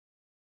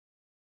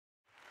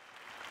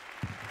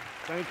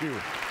Thank you.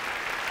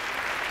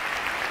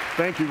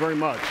 Thank you very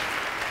much.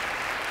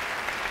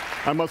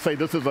 I must say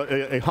this is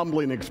a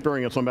humbling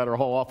experience no matter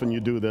how often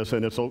you do this,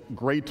 and it's so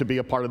great to be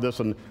a part of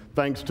this, and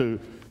thanks to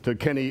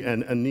Kenny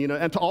and Nina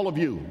and to all of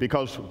you,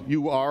 because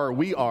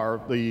we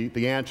are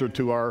the answer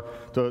to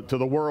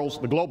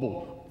the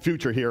global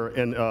future here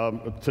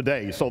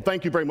today. So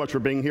thank you very much for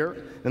being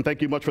here, and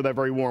thank you much for that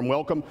very warm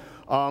welcome.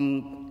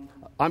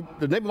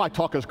 The name of my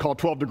talk is called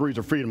 12 Degrees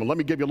of Freedom, and let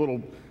me give you a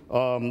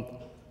little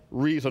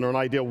reason or an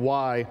idea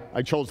why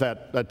I chose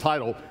that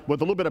title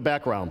with a little bit of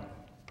background.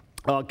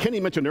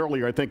 Kenny mentioned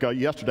earlier, I think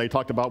yesterday,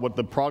 talked about what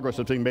the progress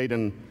that's being made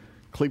in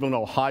Cleveland,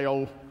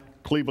 Ohio.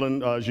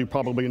 Cleveland, as you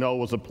probably know,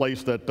 was a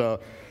place that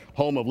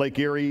home of Lake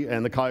Erie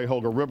and the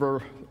Cuyahoga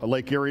River.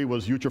 Lake Erie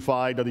was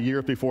eutrophied the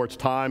years before its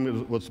time.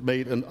 It was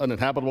made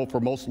uninhabitable for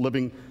most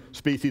living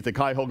species. The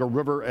Cuyahoga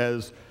River,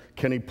 as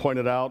Kenny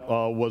pointed out,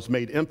 was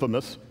made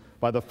infamous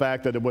by the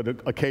fact that it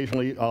would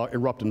occasionally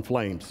erupt in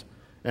flames.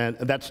 And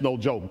that's no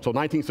joke. So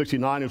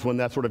 1969 is when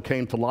that sort of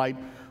came to light.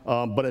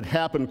 But it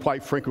happened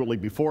quite frequently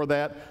before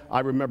that.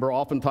 I remember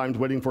oftentimes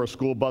waiting for a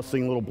school bus,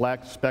 seeing little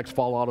black specks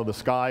fall out of the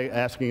sky,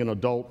 asking an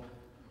adult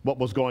what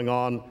was going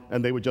on,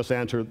 and they would just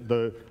answer,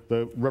 the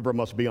river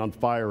must be on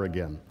fire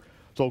again.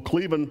 So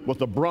Cleveland was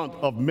the brunt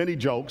of many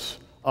jokes.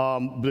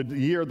 The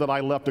year that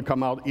I left to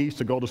come out east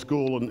to go to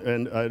school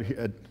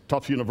at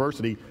Tufts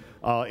University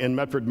in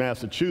Medford,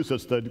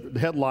 Massachusetts, the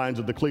headlines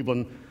of the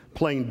Cleveland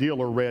Plain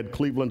Dealer read,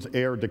 "Cleveland's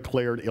air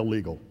declared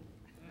illegal."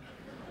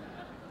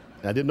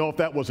 I didn't know if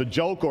that was a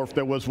joke or if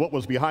there was what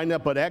was behind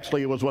that, but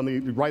actually it was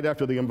right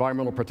after the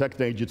Environmental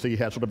Protection Agency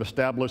had sort of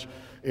established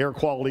air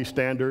quality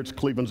standards.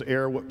 Cleveland's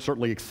air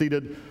certainly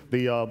exceeded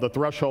the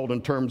threshold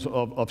in terms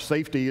of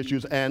safety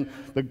issues, and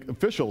the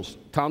officials,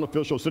 town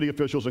officials, city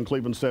officials in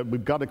Cleveland said,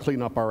 we've got to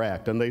clean up our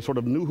act, and they sort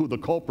of knew who the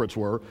culprits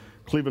were.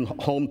 Cleveland,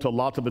 home to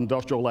lots of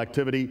industrial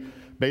activity,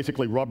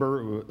 basically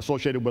rubber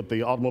associated with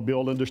the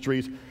automobile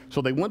industries.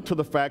 So they went to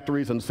the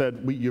factories and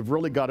said, you've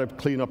really got to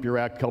clean up your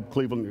act, help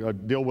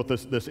Cleveland deal with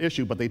this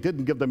issue, but they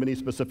didn't give them any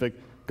specific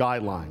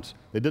guidelines.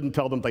 They didn't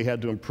tell them they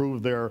had to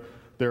improve their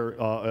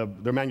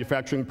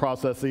manufacturing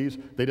processes.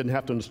 They didn't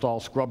have to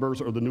install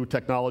scrubbers or the new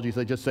technologies.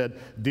 They just said,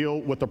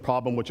 deal with the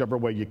problem whichever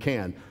way you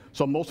can.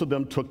 So most of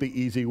them took the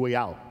easy way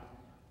out.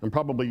 And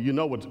probably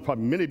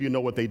many of you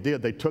know what they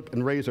did. They took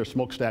and raised their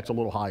smokestacks a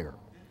little higher.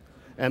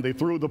 And they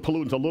threw the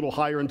pollutants a little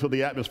higher into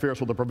the atmosphere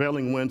so the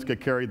prevailing winds could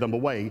carry them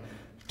away.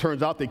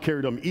 Turns out they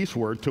carried them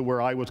eastward to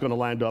where I was going to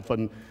land up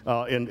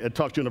at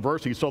Tufts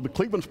University. So the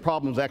Cleveland's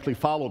problems actually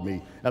followed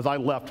me as I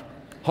left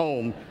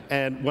home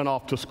and went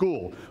off to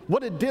school.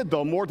 What it did,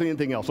 though, more than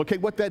anything else,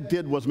 what that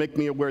did was make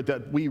me aware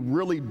that we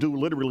really do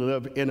literally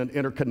live in an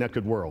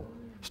interconnected world.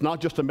 It's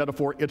not just a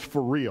metaphor, it's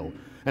for real.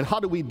 And how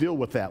do we deal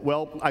with that?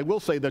 Well, I will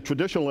say that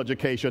traditional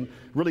education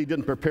really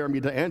didn't prepare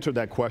me to answer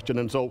that question,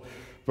 and so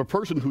the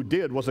person who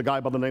did was a guy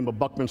by the name of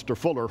Buckminster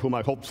Fuller, whom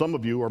I hope some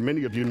of you or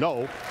many of you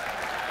know.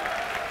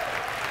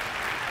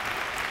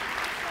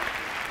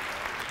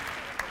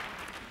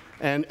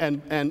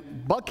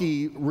 And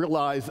Bucky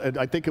realized,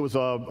 I think it was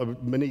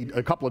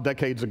a couple of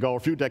decades ago, a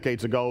few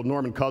decades ago,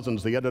 Norman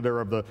Cousins, the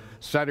editor of the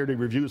Saturday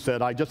Review,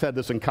 said, I just had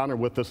this encounter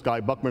with this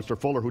guy, Buckminster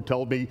Fuller, who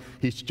told me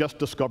he's just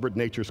discovered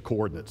nature's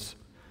coordinates.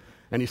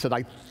 And he said,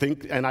 I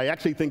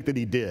actually think that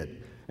he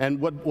did. And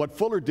what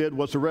Fuller did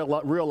was to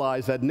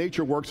realize that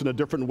nature works in a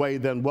different way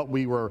than what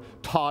we were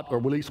taught, or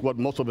at least what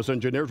most of us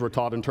engineers were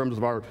taught in terms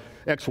of our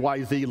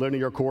XYZ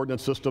linear coordinate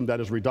system that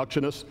is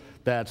reductionist,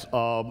 that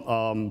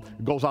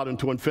goes out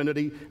into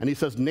infinity. And he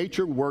says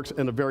nature works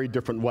in a very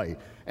different way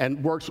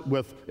and works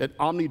with it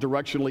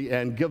omnidirectionally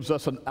and gives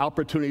us an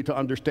opportunity to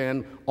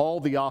understand all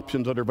the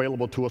options that are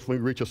available to us when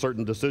we reach a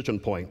certain decision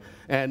point.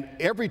 And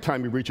every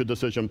time we reach a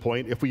decision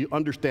point, if we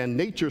understand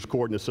nature's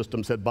coordinate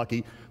system, said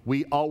Bucky,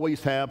 we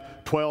always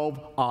have 12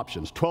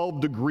 options, 12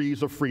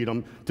 degrees of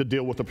freedom to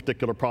deal with a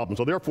particular problem.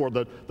 So therefore,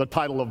 the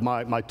title of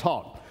my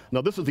talk. Now,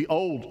 this is the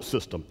old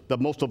system that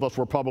most of us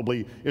were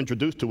probably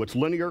introduced to. It's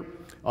linear,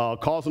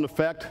 cause and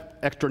effect.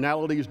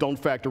 Externalities don't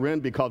factor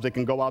in because they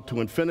can go out to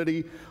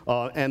infinity,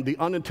 and the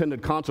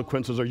unintended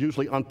consequences are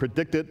usually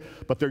unpredicted,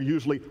 but they're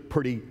usually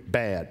pretty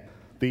bad.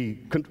 The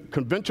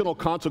conventional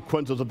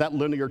consequences of that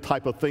linear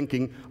type of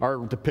thinking are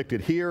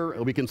depicted here.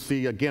 We can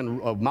see, again,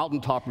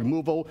 mountaintop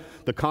removal,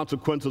 the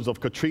consequences of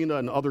Katrina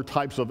and other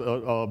types of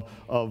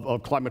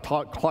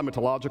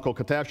climatological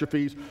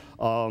catastrophes,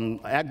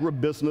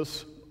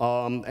 agribusiness,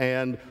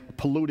 and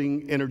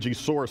polluting energy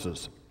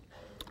sources.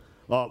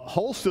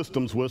 Whole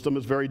systems wisdom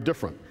is very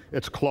different.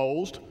 It's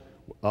closed.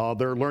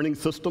 They're learning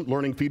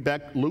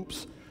feedback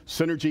loops.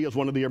 Synergy is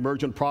one of the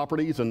emergent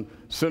properties, and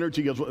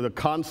synergy is a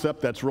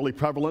concept that's really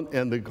prevalent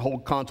in the whole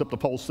concept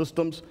of whole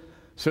systems.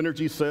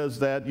 Synergy says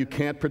that you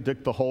can't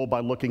predict the whole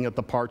by looking at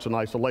the parts in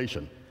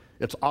isolation.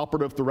 It's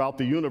operative throughout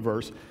the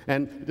universe.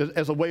 And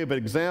as a way of an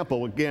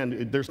example,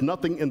 again, there's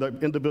nothing in the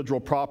individual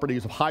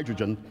properties of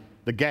hydrogen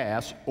the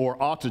gas,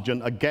 or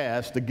oxygen, a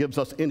gas that gives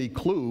us any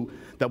clue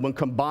that when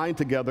combined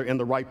together in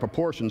the right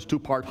proportions,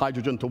 2-part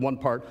hydrogen to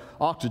 1-part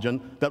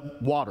oxygen,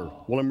 that water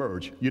will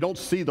emerge. You don't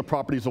see the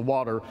properties of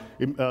water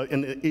in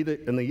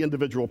the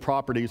individual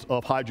properties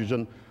of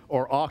hydrogen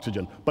or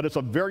oxygen, but it's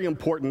a very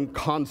important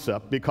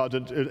concept because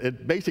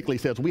it basically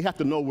says we have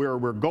to know where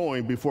we're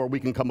going before we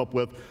can come up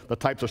with the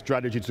types of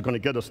strategies that are going to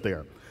get us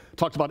there. It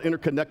talks about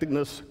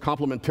interconnectedness,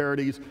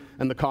 complementarities,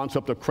 and the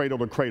concept of cradle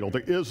to cradle.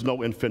 There is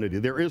no infinity.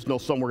 There is no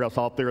somewhere else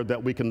out there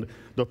that we can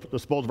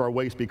dispose of our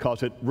waste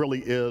because it really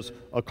is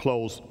a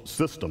closed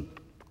system.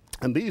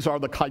 And these are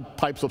the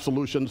types of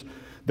solutions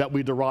that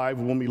we derive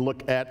when we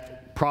look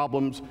at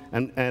problems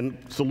and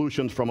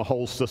solutions from a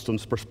whole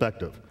systems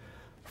perspective.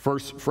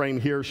 First frame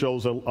here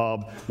shows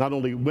not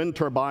only wind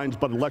turbines,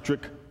 but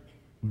electric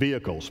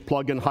vehicles,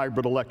 plug-in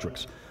hybrid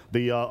electrics.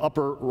 The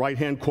upper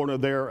right-hand corner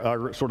there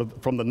are sort of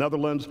from the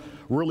Netherlands,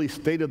 really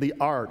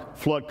state-of-the-art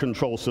flood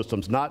control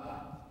systems, not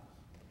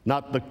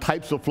the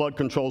types of flood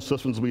control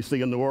systems we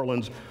see in New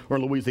Orleans or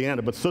in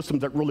Louisiana, but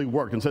systems that really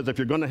work. And says if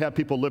you're going to have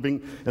people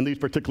living in these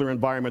particular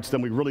environments,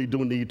 then we really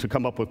do need to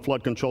come up with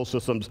flood control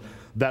systems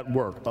that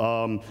work.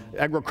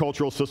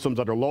 Agricultural systems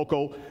that are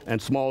local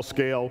and small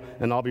scale,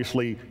 and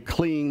obviously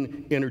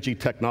clean energy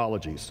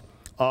technologies.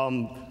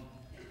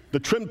 The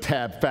trim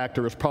tab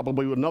factor is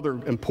probably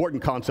another important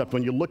concept.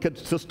 When you look at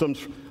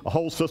systems, a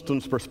whole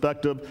systems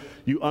perspective,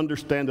 you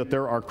understand that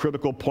there are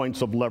critical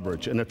points of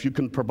leverage. And if you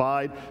can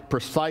provide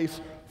precise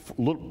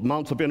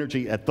amounts of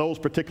energy at those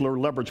particular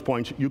leverage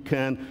points, you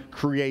can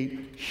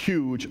create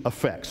huge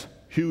effects,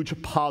 huge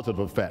positive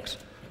effects.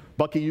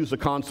 Bucky used the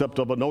concept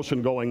of an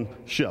ocean-going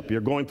ship. You're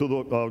going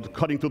through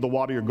cutting through the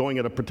water, you're going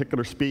at a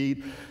particular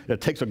speed.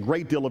 It takes a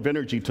great deal of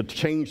energy to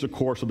change the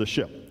course of the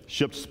ship.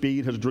 Ship's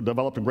speed has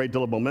developed a great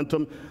deal of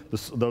momentum.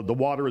 The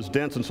water is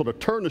dense, and so to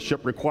turn the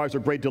ship requires a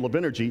great deal of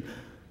energy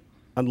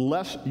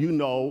unless you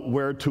know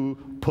where to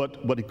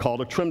put what he called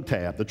a trim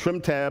tab. The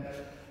trim tab,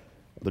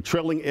 the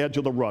trailing edge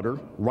of the rudder,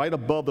 right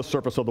above the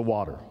surface of the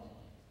water.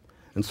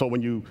 And so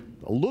when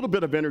a little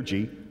bit of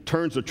energy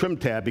turns the trim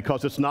tab,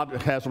 because it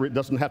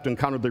doesn't have to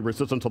encounter the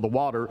resistance of the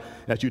water,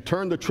 as you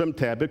turn the trim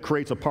tab, it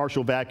creates a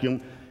partial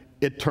vacuum,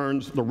 it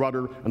turns the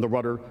rudder, and the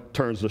rudder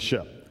turns the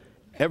ship.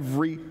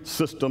 Every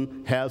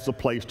system has a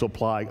place to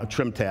apply a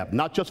trim tab,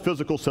 not just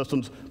physical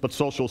systems, but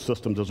social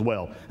systems as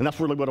well. And that's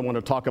really what I want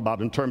to talk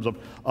about in terms of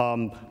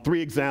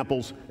 3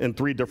 examples in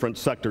 3 different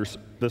sectors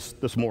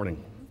this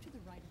morning.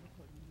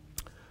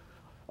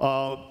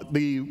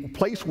 The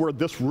place where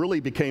this really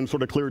became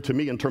sort of clear to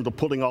me in terms of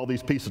putting all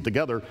these pieces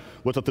together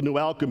was at the New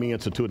Alchemy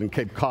Institute in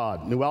Cape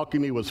Cod. New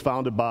Alchemy was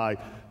founded by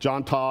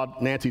John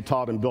Todd, Nancy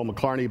Todd, and Bill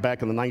McClarney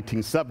back in the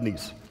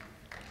 1970s.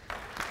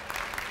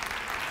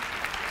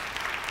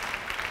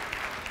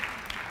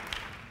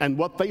 And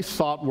what they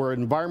sought were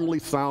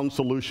environmentally sound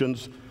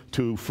solutions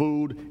to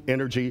food,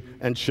 energy,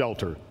 and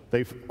shelter.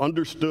 They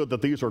understood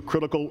that these are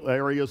critical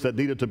areas that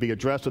needed to be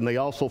addressed, and they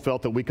also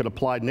felt that we could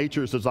apply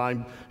nature's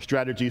design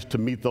strategies to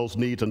meet those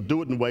needs and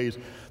do it in ways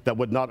that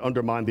would not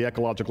undermine the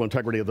ecological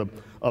integrity of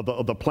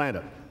the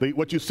planet.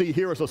 What you see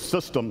here is a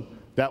system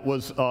that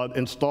was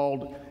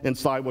installed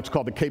inside what's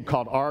called the Cape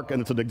Cod Ark,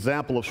 and it's an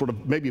example of sort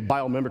of maybe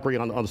biomimicry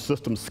on a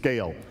system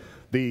scale.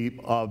 The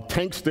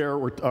tanks there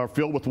are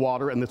filled with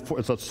water, and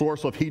it's a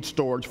source of heat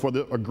storage for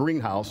a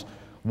greenhouse.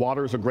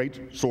 Water is a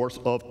great source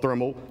of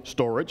thermal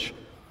storage.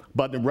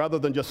 But rather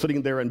than just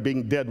sitting there and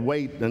being dead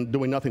weight and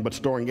doing nothing but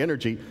storing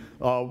energy,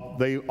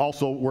 they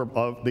also were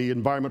the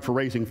environment for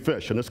raising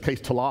fish, in this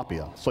case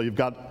tilapia. So you've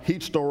got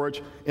heat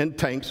storage in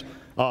tanks,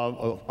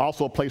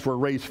 also a place where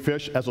raise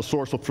fish as a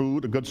source of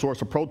food, a good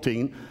source of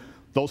protein.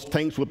 Those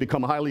tanks would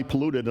become highly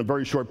polluted in a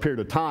very short period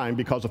of time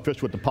because the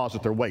fish would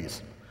deposit their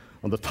waste.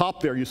 On the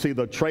top there, you see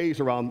the trays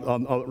around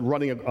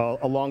running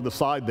along the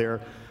side there.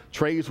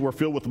 Trays were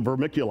filled with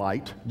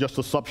vermiculite, just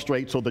a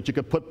substrate so that you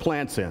could put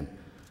plants in.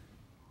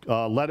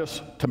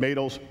 Lettuce,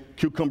 tomatoes,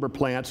 cucumber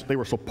plants, they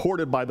were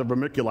supported by the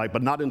vermiculite,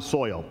 but not in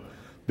soil.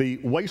 The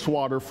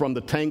wastewater from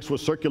the tanks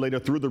was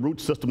circulated through the root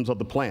systems of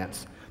the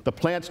plants. The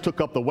plants took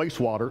up the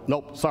wastewater,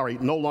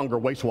 no longer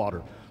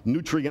wastewater,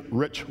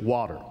 nutrient-rich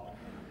water.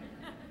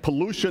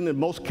 Pollution, in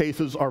most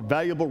cases, are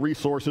valuable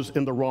resources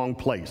in the wrong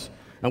place.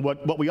 And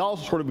what we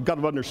also sort of got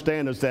to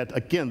understand is that,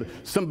 again,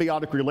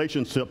 symbiotic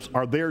relationships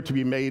are there to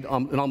be made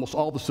in almost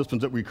all the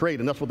systems that we create,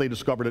 and that's what they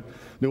discovered at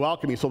New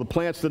Alchemy. So the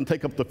plants then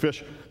take up the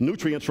fish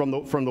nutrients from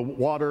the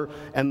water,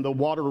 and the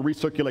water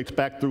recirculates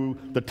back through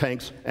the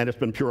tanks, and it's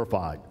been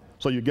purified.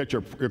 So you get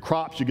your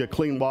crops, you get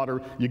clean water,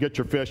 you get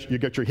your fish, you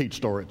get your heat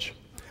storage.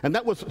 And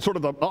that was sort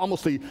of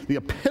almost the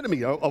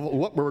epitome of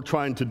what we were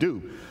trying to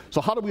do.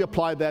 So how do we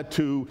apply that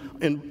to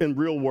in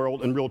real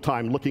world, in real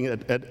time, looking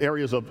at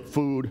areas of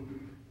food,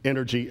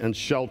 energy, and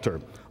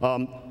shelter?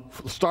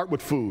 Start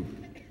with food.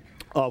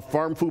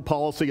 Farm food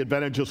policy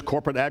advantages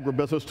corporate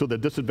agribusiness to the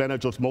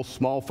disadvantage of most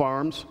small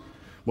farms.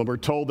 When we're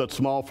told that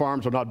small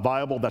farms are not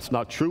viable, that's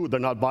not true. They're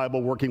not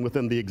viable working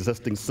within the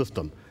existing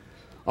system.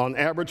 On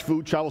average,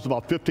 food travels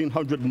about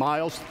 1,500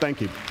 miles.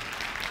 Thank you.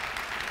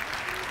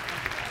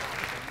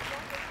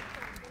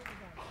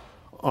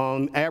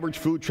 On average,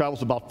 food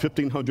travels about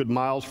 1,500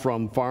 miles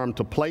from farm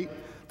to plate.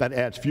 That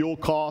adds fuel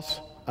costs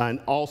and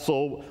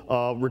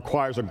also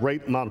requires a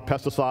great amount of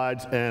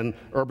pesticides and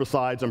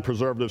herbicides and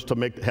preservatives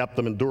to help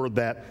them endure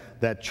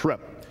that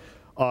trip.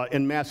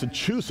 In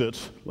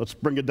Massachusetts, let's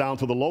bring it down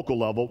to the local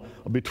level,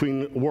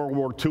 between World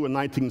War II and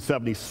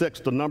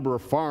 1976, the number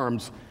of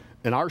farms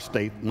in our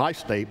state, my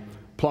state,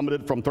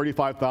 plummeted from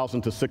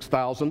 35,000 to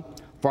 6,000.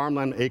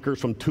 Farmland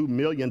acres from 2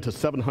 million to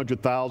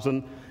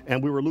 700,000,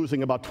 and we were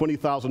losing about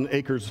 20,000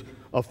 acres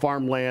of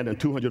farmland and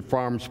 200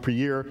 farms per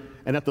year.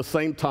 And at the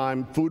same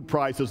time, food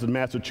prices in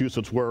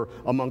Massachusetts were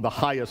among the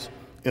highest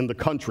in the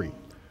country.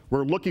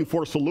 We're looking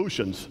for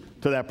solutions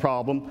to that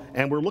problem,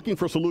 and we're looking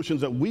for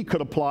solutions that we could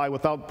apply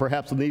without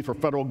perhaps the need for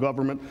federal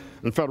government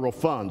and federal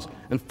funds.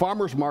 And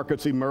farmers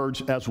markets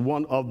emerged as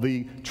one of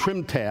the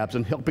trim tabs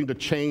in helping to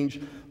change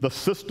the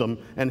system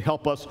and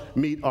help us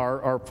meet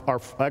our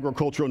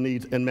agricultural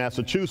needs in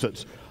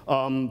Massachusetts.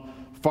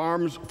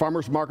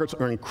 Farmers markets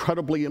are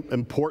incredibly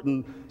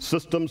important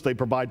systems. They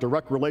provide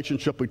direct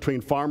relationship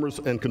between farmers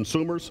and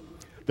consumers.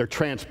 They're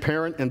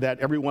transparent in that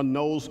everyone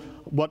knows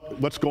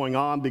what's going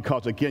on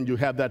because, again, you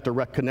have that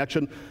direct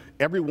connection.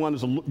 Everyone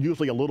is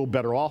usually a little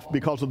better off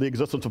because of the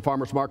existence of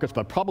farmers markets,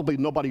 but probably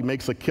nobody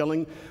makes a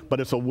killing, but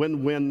it's a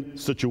win-win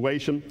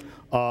situation.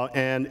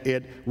 And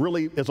it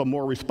really is a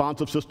more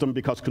responsive system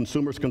because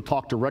consumers can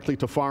talk directly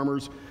to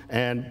farmers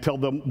and tell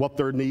them what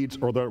their needs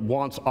or their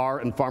wants are,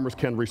 and farmers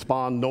can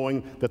respond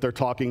knowing that they're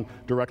talking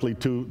directly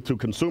to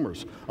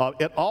consumers.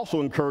 It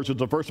also encourages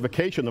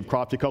diversification of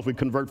crops because we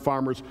convert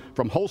farmers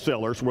from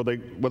wholesalers, where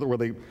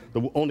the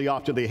only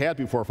option they had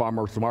before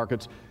farmers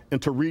markets,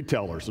 into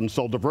retailers. And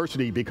so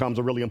diversity becomes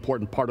a really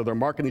important part of their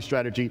marketing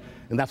strategy,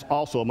 and that's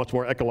also a much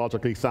more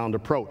ecologically sound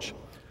approach.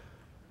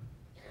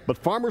 But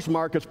farmers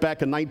markets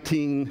back in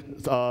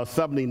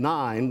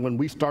 1979, when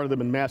we started them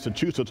in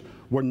Massachusetts,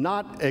 were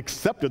not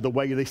accepted the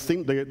way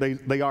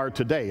they are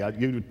today.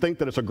 You'd think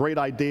that it's a great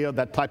idea,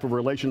 that type of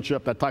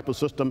relationship, that type of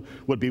system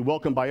would be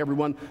welcomed by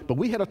everyone, but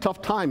we had a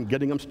tough time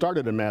getting them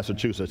started in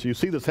Massachusetts. You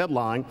see this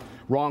headline,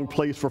 "Wrong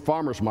Place for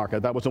Farmers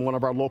Market." That was in one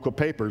of our local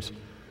papers,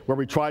 where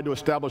we tried to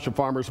establish a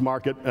farmers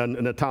market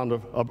in the town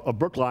of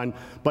Brookline,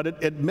 but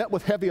it met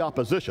with heavy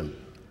opposition,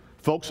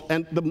 folks.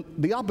 And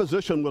the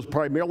opposition was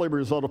primarily a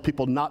result of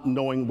people not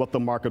knowing what the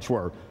markets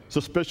were.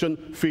 Suspicion,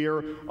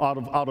 fear, out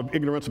of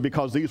ignorance,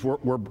 because these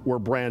were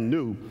brand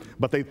new.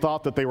 But they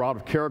thought that they were out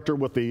of character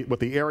with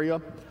the area,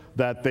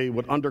 that they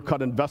would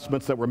undercut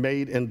investments that were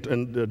made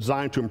and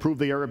designed to improve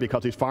the area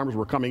because these farmers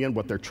were coming in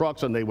with their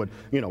trucks and they would,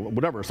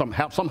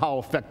 somehow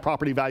affect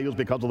property values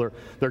because of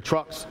their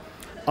trucks.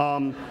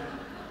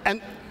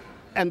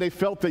 And they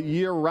felt that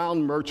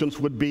year-round merchants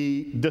would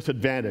be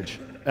disadvantaged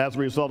as a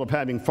result of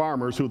having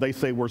farmers who they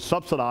say were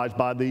subsidized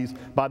by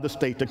the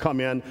state to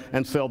come in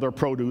and sell their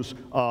produce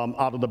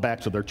out of the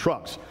backs of their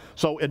trucks.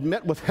 So it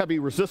met with heavy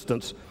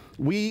resistance.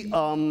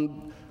 I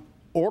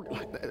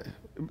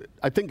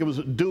think it was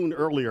Dune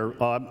earlier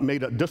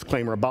made a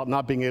disclaimer about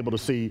not being able to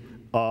see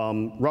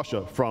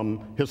Russia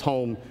from his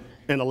home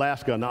in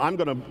Alaska. Now I'm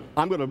gonna,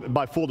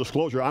 by full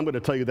disclosure, I'm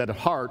gonna tell you that at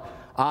heart,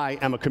 I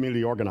am a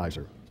community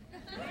organizer.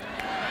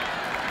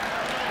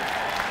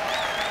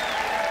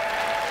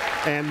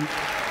 And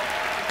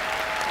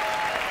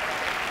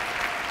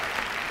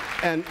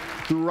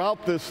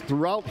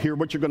throughout here,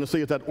 what you're going to see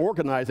is that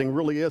organizing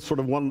really is sort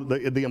of one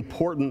of the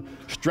important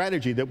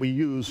strategy that we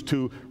use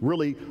to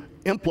really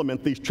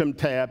implement these trim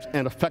tabs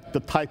and affect the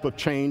type of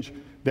change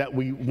that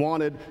we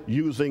wanted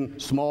using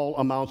small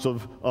amounts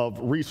of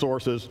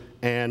resources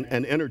and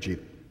energy.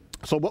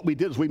 So what we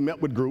did is we met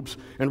with groups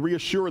and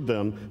reassured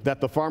them that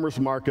the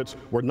farmers markets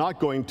were not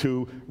going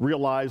to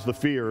realize the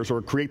fears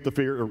or create the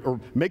fear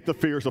or make the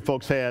fears that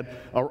folks had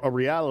a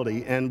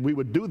reality, and we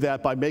would do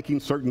that by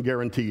making certain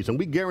guarantees. And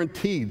we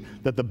guaranteed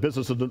that the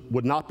businesses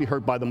would not be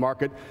hurt by the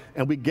market,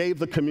 and we gave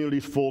the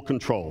communities full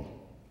control.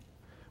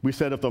 We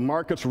said if the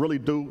markets really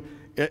do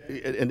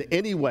in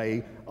any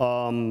way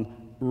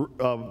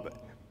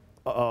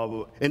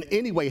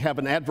have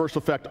an adverse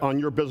effect on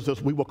your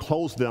businesses, we will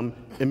close them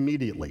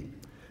immediately.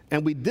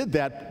 And we did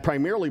that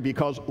primarily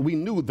because we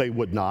knew they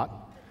would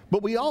not,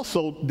 but we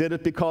also did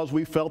it because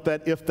we felt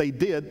that if they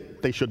did,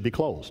 they should be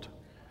closed.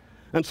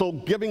 And so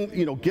giving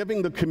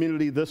the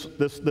community this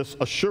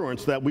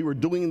assurance that we were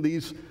doing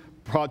these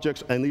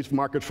projects and these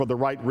markets for the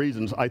right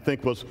reasons, I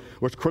think was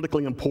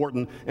critically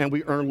important, and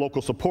we earned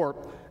local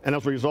support. And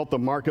as a result, the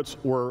markets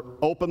were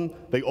open.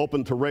 They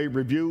opened to rave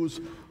reviews.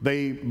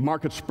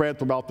 Markets spread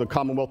throughout the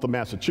Commonwealth of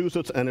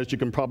Massachusetts, and as you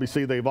can probably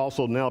see, they've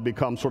also now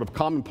become sort of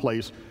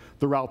commonplace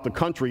throughout the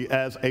country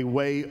as a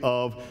way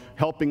of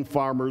helping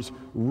farmers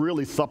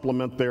really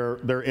supplement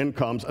their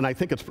incomes. And I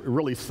think it's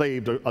really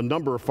saved a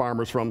number of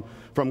farmers from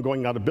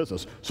going out of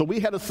business. So we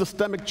had a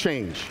systemic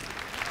change.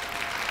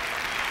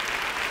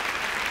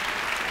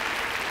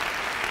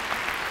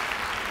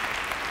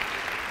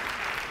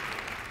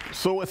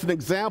 So it's an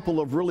example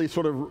of really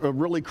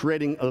really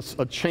creating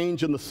a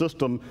change in the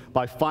system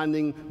by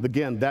finding,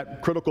 again,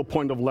 that critical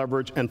point of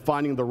leverage and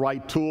finding the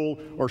right tool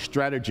or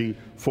strategy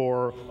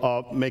for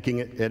making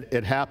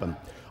it happen.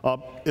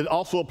 It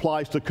also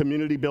applies to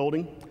community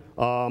building.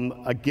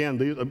 Again,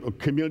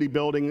 community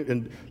building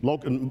and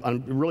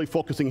I'm really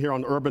focusing here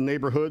on urban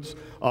neighborhoods.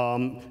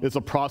 It's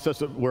a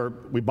process where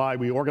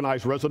we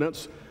organize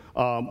residents,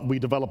 we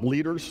develop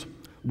leaders,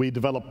 we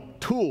develop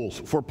tools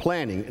for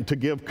planning to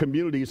give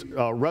communities,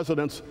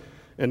 residents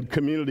and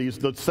communities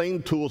the same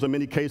tools in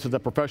many cases that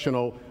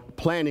professional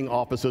planning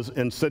offices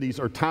in cities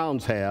or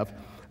towns have,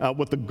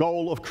 with the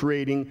goal of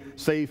creating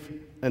safe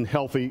and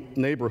healthy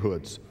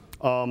neighborhoods.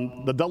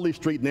 The Dudley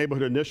Street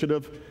Neighborhood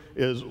Initiative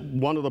is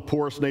one of the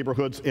poorest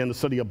neighborhoods in the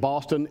city of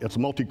Boston. It's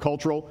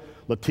multicultural,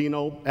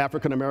 Latino,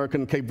 African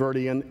American, Cape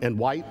Verdean, and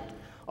white.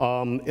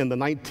 In the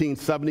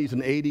 1970s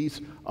and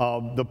 80s,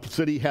 the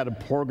city had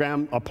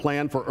a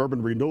plan for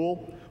urban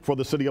renewal for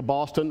the city of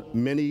Boston.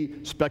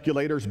 Many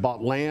speculators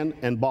bought land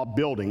and bought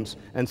buildings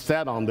and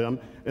sat on them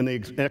in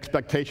the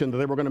expectation that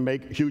they were going to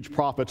make huge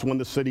profits when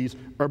the city's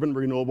urban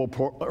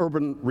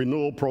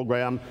renewal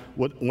program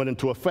went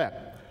into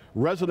effect.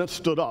 Residents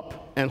stood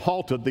up and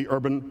halted the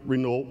urban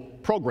renewal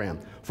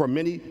program. For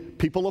many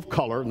people of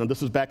color, and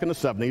this is back in the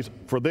 70s,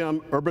 for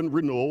them, urban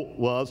renewal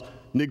was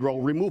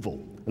Negro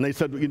removal. And they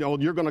said, you know,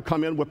 you're going to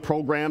come in with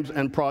programs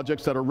and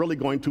projects that are really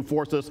going to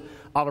force us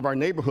out of our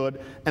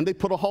neighborhood, and they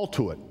put a halt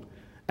to it.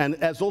 And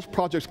as those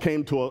projects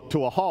came to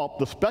a halt,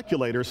 the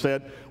speculators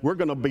said, we're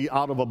going to be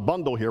out of a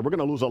bundle here. We're going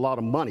to lose a lot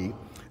of money.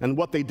 And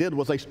what they did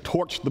was they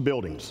torched the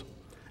buildings.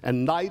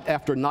 And night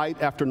after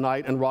night after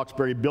night in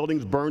Roxbury,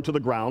 buildings burned to the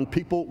ground,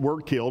 people were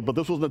killed, but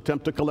this was an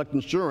attempt to collect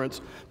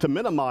insurance to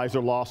minimize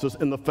their losses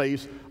in the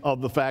face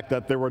of the fact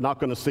that they were not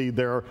going to see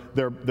their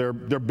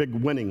big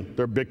winning,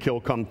 their big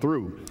kill come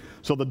through.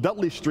 So the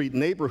Dudley Street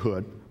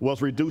neighborhood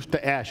was reduced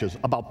to ashes,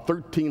 about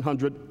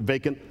 1,300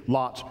 vacant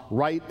lots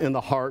right in the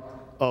heart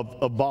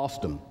of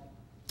Boston.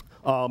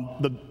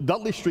 The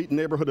Dudley Street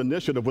Neighborhood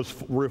Initiative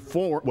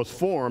was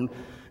formed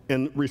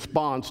in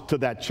response to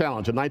that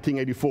challenge. In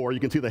 1984, you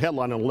can see the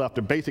headline on the left,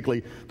 and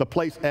basically the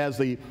place as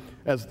the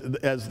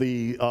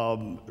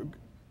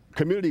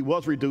community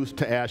was reduced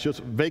to ashes,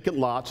 vacant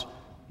lots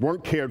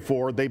weren't cared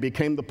for. They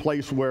became the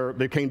place where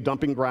they became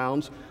dumping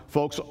grounds.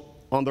 Folks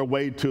on their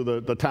way to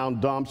the town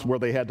dumps where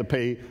they had to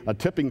pay a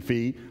tipping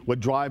fee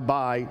would drive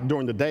by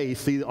during the day,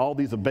 see all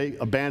these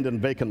abandoned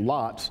vacant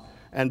lots,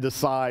 and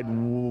decide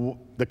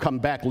to come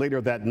back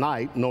later that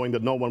night knowing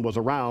that no one was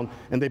around,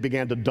 and they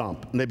began to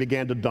dump, and they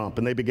began to dump,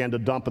 and they began to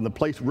dump, and the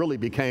place really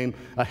became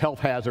a health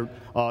hazard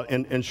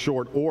in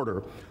short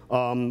order.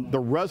 The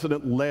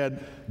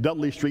resident-led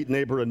Dudley Street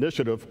Neighborhood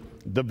Initiative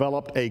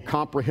developed a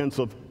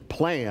comprehensive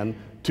plan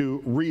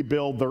to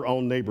rebuild their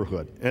own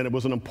neighborhood. And it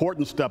was an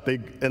important step,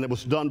 and it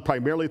was done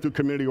primarily through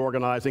community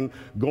organizing,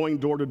 going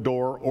door to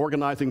door,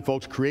 organizing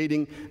folks,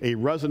 creating a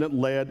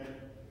resident-led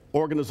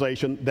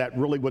organization that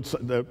really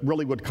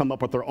would come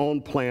up with their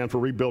own plan for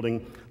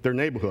rebuilding their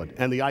neighborhood.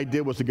 And the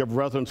idea was to give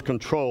residents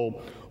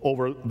control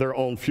over their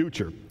own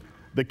future.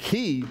 The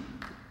key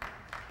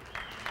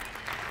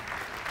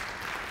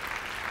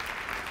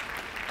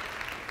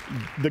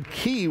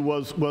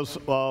was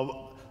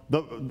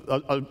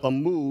a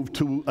move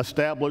to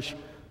establish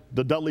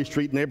the Dudley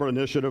Street Neighborhood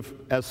Initiative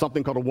as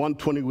something called a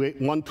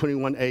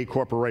 121A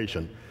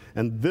corporation.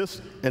 And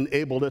this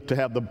enabled it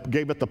to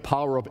gave it the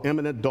power of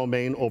eminent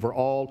domain over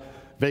all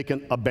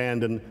vacant,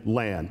 abandoned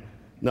land.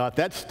 Now, at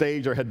that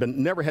stage, there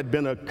never had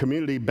been a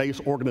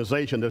community-based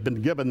organization that had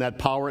been given that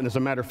power, and as a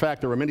matter of fact,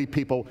 there were many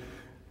people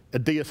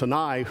at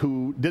DS&I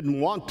who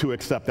didn't want to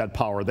accept that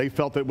power. They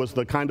felt it was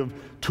the kind of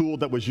tool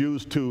that was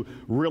used to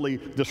really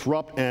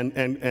disrupt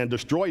and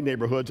destroy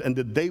neighborhoods, and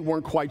that they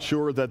weren't quite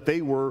sure that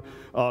they were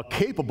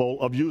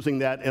capable of using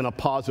that in a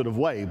positive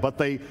way. But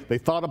they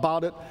thought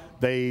about it.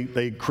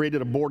 They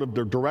created a board of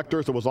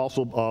directors that was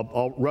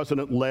also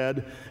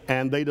resident-led,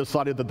 and they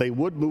decided that they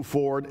would move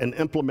forward and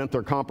implement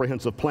their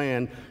comprehensive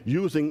plan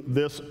using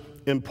this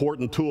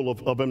important tool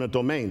of eminent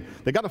domain.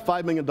 They got a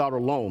 $5 million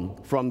loan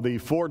from the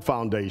Ford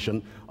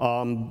Foundation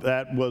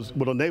that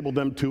would enable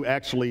them to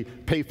actually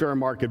pay fair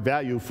market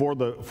value for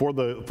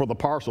the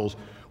parcels,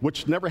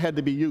 which never had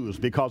to be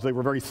used because they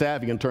were very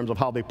savvy in terms of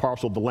how they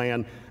parceled the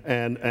land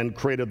and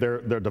created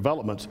their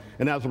developments.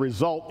 And as a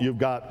result, you've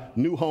got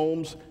new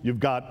homes, you've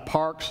got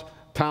parks,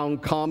 town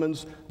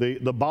commons.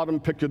 The bottom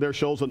picture there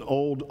shows a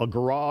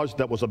garage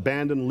that was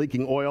abandoned,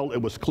 leaking oil.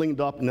 It was cleaned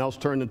up and now it's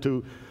turned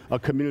into a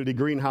community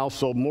greenhouse.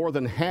 So more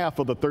than half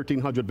of the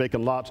 1,300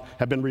 vacant lots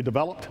have been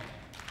redeveloped.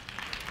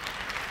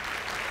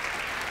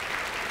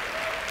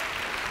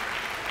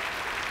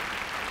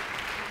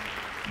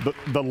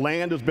 The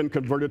land has been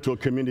converted to a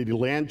community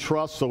land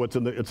trust, so it's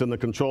in the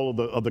control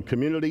of the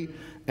community,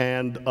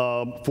 and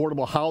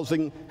affordable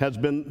housing has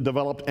been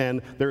developed,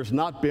 and there's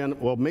not been,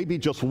 well, maybe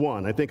just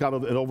one, I think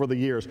over the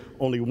years,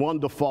 only one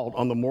default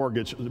on the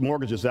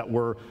mortgages that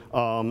were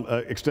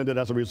extended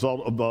as a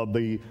result of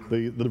the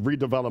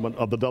redevelopment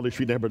of the Dudley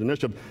Street Neighborhood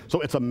Initiative.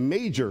 So it's a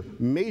major,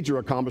 major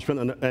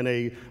accomplishment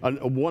and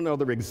one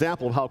other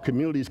example of how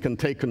communities can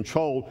take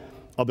control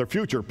of their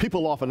future.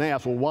 People often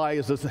ask, well, why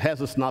has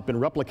this not been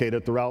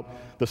replicated throughout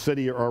the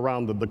city or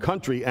around the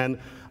country? And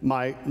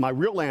my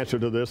real answer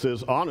to this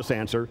honest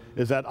answer,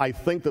 is that I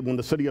think that when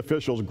the city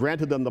officials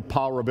granted them the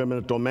power of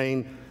eminent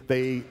domain,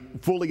 they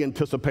fully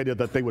anticipated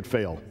that they would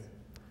fail.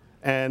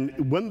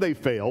 And when they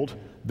failed,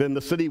 then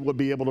the city would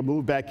be able to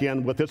move back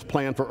in with its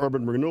plan for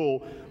urban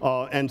renewal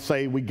and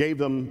say we gave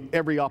them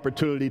every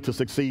opportunity to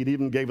succeed,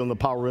 even gave them the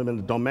power of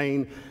eminent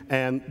domain,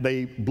 and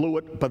they blew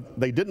it, but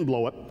they didn't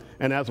blow it.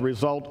 And as a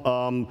result,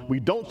 we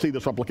don't see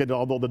this replicated,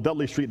 although the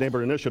Dudley Street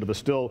Neighborhood Initiative is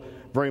still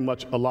very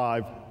much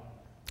alive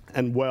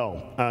and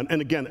well.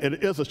 And again,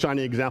 it is a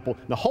shining example.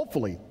 Now,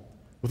 hopefully,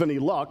 with any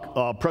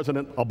luck,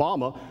 President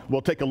Obama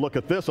will take a look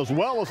at this as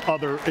well as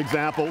other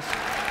examples.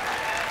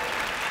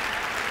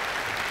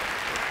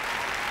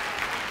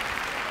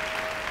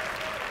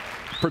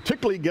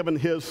 Particularly given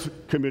his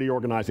community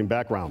organizing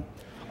background.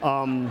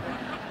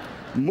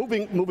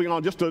 Moving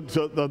on just to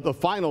the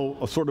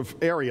final sort of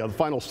area, the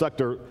final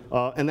sector,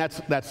 and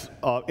that's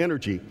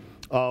energy.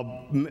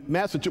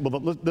 Massachusetts,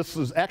 well, this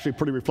is actually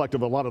pretty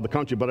reflective of a lot of the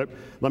country, but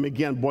let me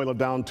again boil it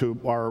down to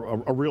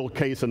a real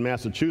case in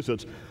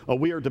Massachusetts.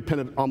 We are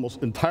dependent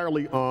almost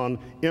entirely on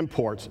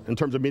imports in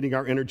terms of meeting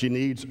our energy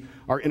needs.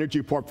 Our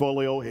energy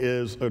portfolio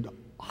is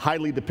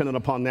highly dependent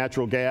upon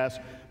natural gas,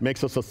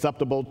 makes us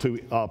susceptible to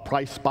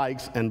price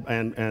spikes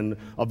and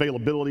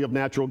availability of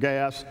natural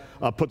gas,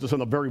 puts us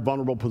in a very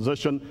vulnerable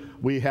position.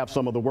 We have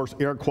some of the worst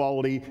air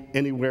quality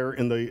anywhere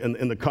in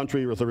the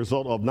country as a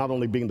result of not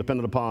only being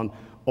dependent upon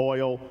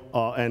oil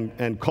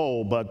and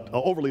coal, but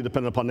overly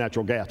dependent upon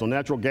natural gas. So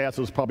natural gas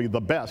is probably the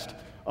best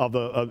of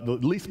the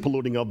least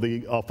polluting of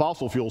the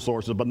fossil fuel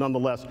sources, but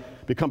nonetheless,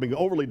 becoming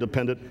overly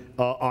dependent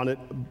on it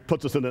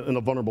puts us in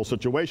a vulnerable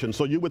situation.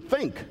 So you would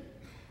think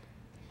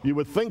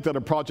that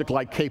a project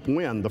like Cape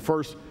Wind,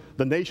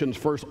 the nation's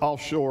first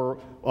offshore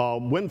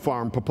wind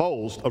farm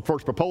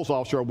first proposed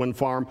offshore wind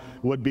farm,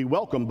 would be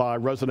welcomed by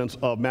residents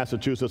of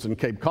Massachusetts and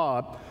Cape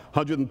Cod.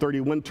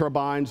 130 wind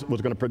turbines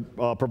was going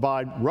to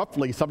provide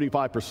roughly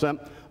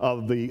 75%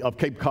 of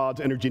Cape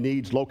Cod's energy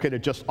needs,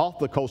 located just off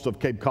the coast of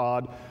Cape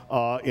Cod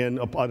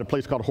at a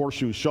place called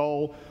Horseshoe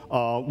Shoal,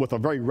 with a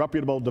very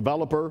reputable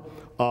developer,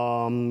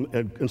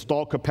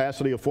 installed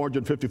capacity of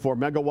 454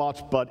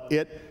 megawatts, but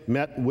it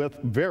met with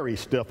very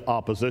stiff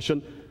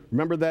opposition.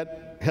 Remember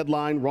that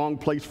headline, wrong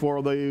place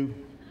for the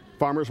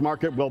farmers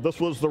market? Well, this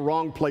was the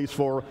wrong place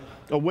for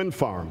a wind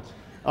farm.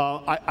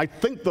 I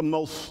think the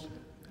most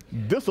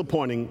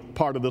disappointing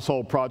part of this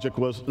whole project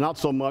was not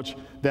so much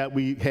that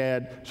we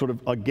had sort of,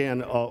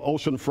 again,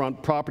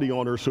 oceanfront property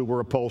owners who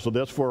were opposed to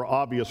this for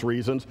obvious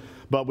reasons,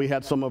 but we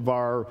had some of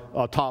our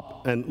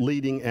top and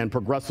leading and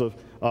progressive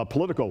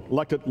political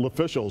elected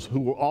officials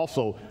who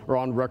also are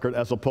on record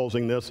as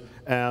opposing this,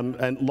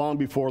 and long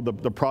before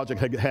the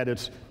project had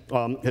its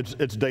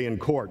day in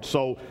court.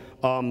 So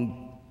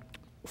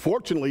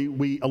fortunately,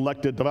 we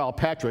elected Deval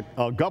Patrick,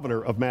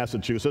 governor of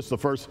Massachusetts, the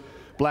first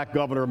black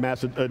governor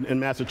in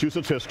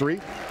Massachusetts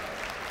history.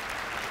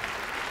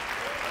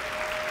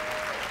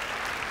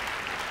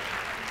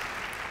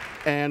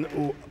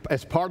 And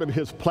as part of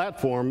his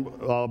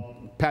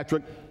platform,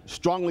 Patrick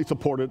strongly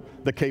supported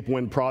the Cape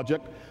Wind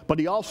project, but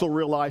he also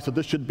realized that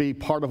this should be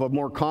part of a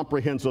more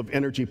comprehensive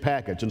energy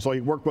package. And so he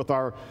worked with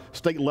our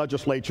state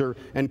legislature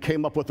and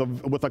came up with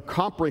a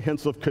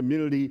comprehensive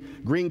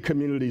green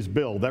communities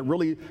bill that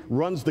really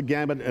runs the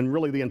gamut and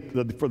really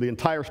for the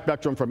entire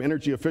spectrum, from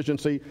energy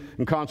efficiency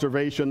and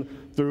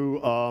conservation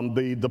through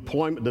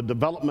the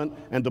development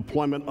and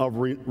deployment of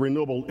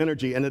renewable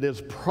energy. And it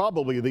is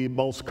probably the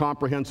most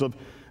comprehensive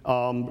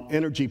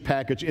energy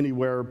package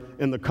anywhere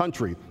in the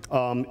country.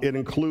 It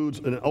includes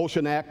an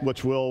Ocean Act,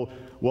 which will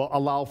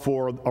allow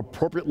for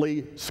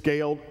appropriately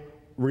scaled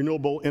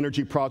renewable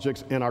energy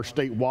projects in our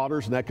state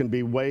waters, and that can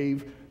be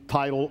wave,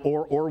 tidal,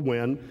 or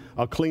wind.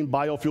 A Clean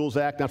Biofuels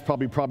Act, that's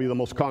probably the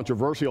most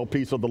controversial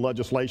piece of the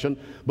legislation,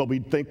 but we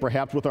think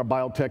perhaps with our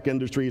biotech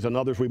industries and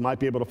others, we might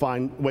be able to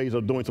find ways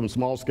of doing some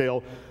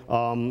small-scale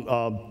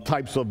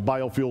types of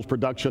biofuels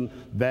production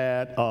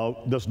that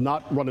does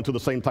not run into the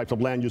same types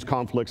of land use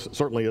conflicts,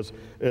 certainly as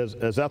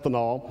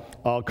ethanol.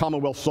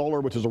 Commonwealth Solar,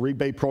 which is a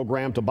rebate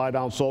program to buy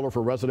down solar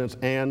for residents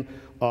and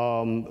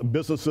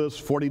businesses,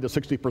 40 to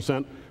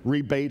 60%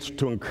 rebates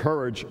to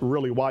encourage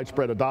really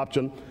widespread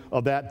adoption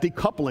of that.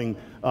 Decoupling,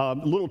 a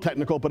little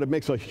technical, but it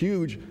makes a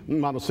huge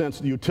amount of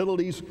sense.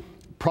 Utilities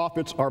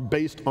profits are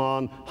based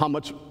on how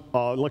much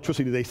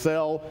electricity they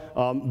sell.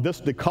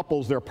 This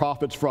decouples their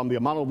profits from the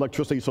amount of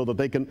electricity so that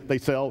they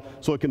sell,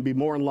 so it can be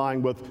more in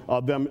line with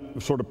them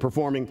sort of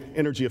performing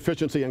energy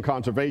efficiency and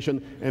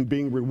conservation and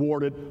being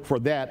rewarded for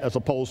that as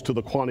opposed to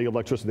the quantity of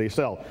electricity they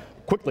sell.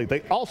 Quickly,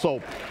 they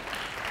also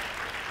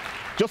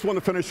just want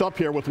to finish up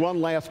here with one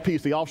last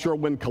piece, the Offshore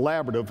Wind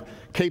Collaborative.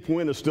 Cape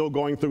Wind is still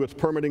going through its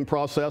permitting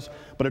process,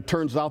 but it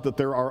turns out that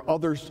there are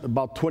others,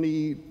 about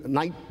 20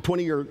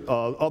 or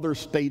other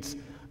states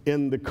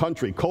in the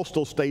country,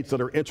 coastal states, that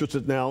are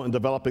interested now in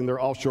developing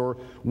their offshore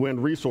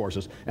wind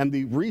resources. And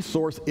the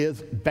resource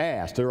is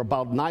vast. There are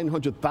about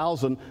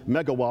 900,000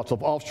 megawatts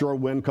of offshore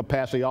wind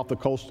capacity off the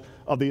coast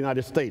of the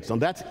United States. And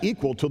that's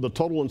equal to the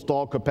total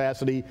installed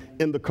capacity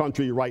in the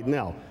country right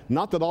now.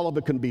 Not that all of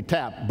it can be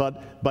tapped,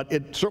 but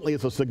it certainly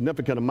is a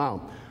significant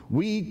amount.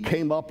 We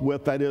came up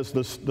with, that is,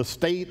 the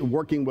state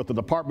working with the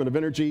Department of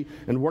Energy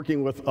and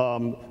working with GE,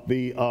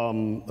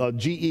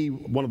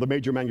 one of the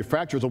major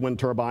manufacturers of wind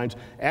turbines,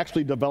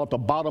 actually developed a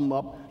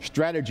bottom-up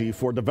strategy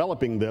for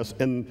developing this,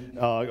 and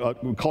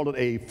we called it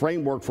a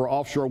framework for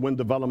offshore wind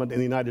development in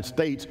the United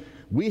States.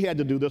 We had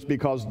to do this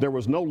because there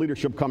was no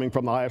leadership coming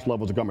from the highest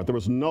levels of government. There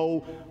was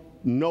no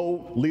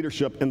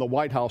leadership in the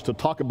White House to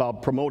talk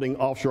about promoting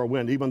offshore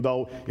wind, even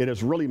though it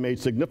has really made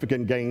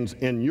significant gains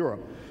in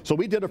Europe. So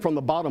we did it from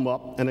the bottom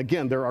up, and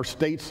again, there are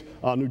states,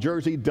 New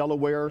Jersey,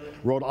 Delaware,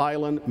 Rhode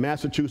Island,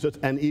 Massachusetts,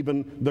 and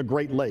even the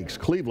Great Lakes.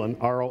 Cleveland,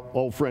 our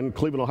old friend,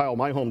 Cleveland, Ohio,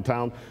 my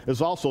hometown,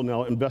 is also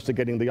now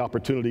investigating the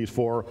opportunities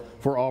for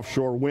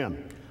offshore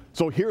wind.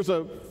 So here's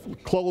a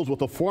close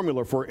with a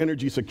formula for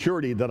energy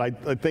security that I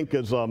think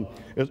is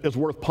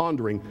worth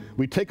pondering.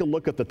 We take a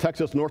look at the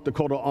Texas-North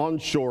Dakota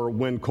onshore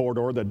wind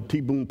corridor that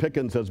T. Boone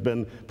Pickens has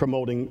been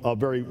promoting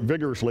very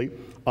vigorously.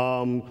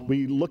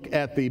 We look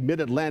at the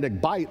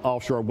Mid-Atlantic Bight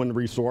offshore wind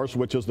resource,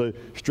 which is the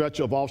stretch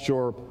of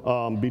offshore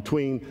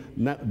between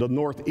the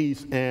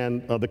Northeast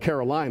and the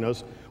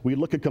Carolinas. We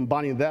look at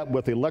combining that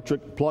with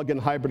electric plug-in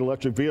hybrid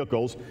electric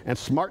vehicles and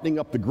smartening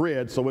up the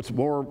grid so it's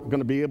more going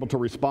to be able to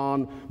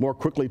respond more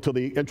quickly to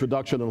the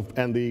introduction of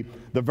and the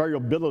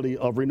variability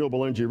of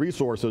renewable energy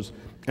resources.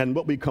 And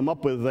what we come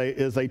up with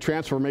is a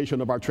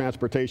transformation of our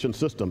transportation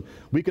system.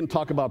 We can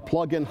talk about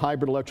plug-in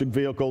hybrid electric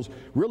vehicles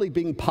really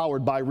being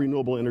powered by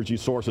renewable energy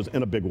sources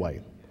in a big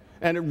way.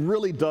 And it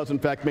really does, in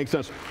fact, make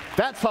sense.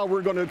 That's how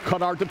we're going to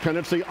cut our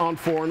dependency on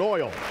foreign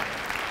oil.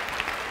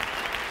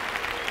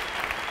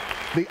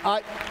 The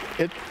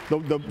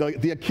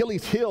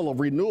Achilles heel of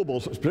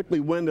renewables,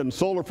 particularly wind and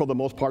solar for the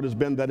most part, has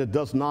been that it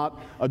does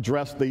not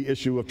address the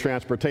issue of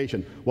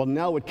transportation. Well,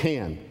 now it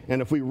can.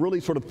 And if we really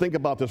sort of think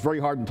about this very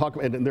hard and talk,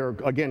 and there are,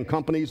 again,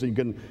 companies, you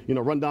can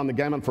run down the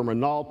gamut from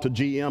Renault to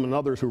GM and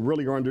others who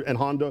really are and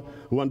Honda,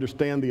 who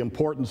understand the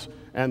importance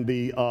and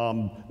the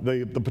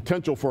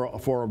potential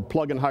for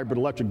plug-in hybrid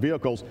electric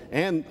vehicles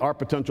and our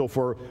potential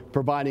for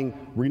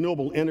providing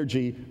renewable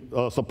energy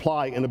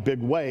supply in a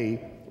big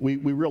way. We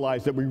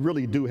realize that we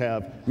really do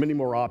have many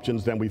more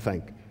options than we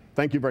think.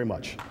 Thank you very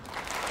much.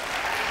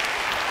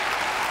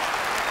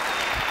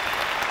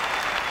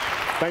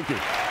 Thank you.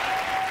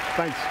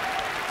 Thanks.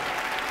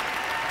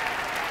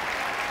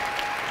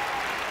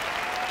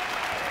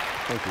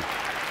 Thank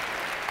you.